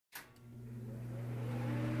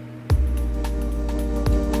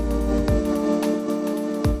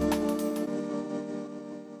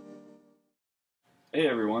Hey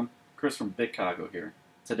everyone, Chris from BitCago here.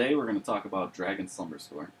 Today we're going to talk about Dragon Slumber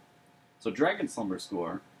Score. So Dragon Slumber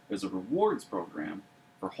Score is a rewards program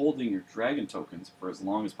for holding your Dragon tokens for as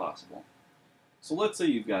long as possible. So let's say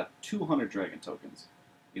you've got 200 Dragon tokens.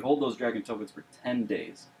 You hold those Dragon tokens for 10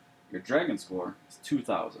 days. Your Dragon score is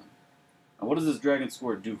 2,000. Now what does this Dragon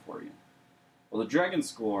score do for you? Well, the Dragon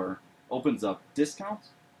score opens up discounts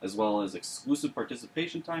as well as exclusive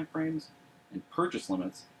participation timeframes and purchase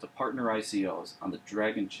limits to partner ICOs on the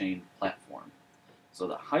Dragonchain platform. So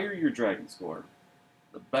the higher your Dragon score,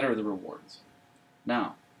 the better the rewards.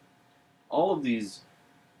 Now, all of these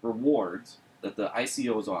rewards that the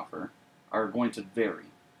ICOs offer are going to vary.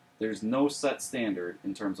 There's no set standard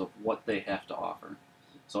in terms of what they have to offer.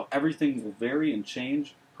 So everything will vary and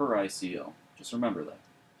change per ICO. Just remember that.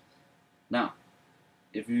 Now,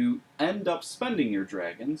 if you end up spending your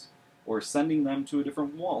dragons or sending them to a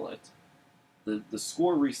different wallet, the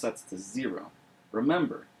score resets to 0.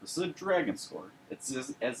 Remember, this is a dragon score.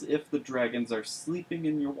 It's as if the dragons are sleeping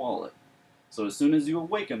in your wallet. So as soon as you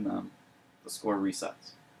awaken them, the score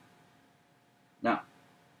resets. Now,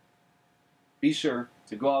 be sure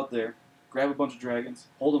to go out there, grab a bunch of dragons,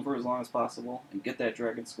 hold them for as long as possible, and get that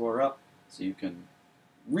dragon score up so you can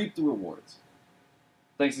reap the rewards.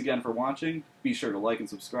 Thanks again for watching. Be sure to like and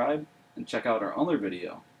subscribe, and check out our other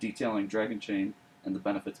video detailing Dragonchain and the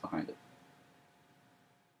benefits behind it.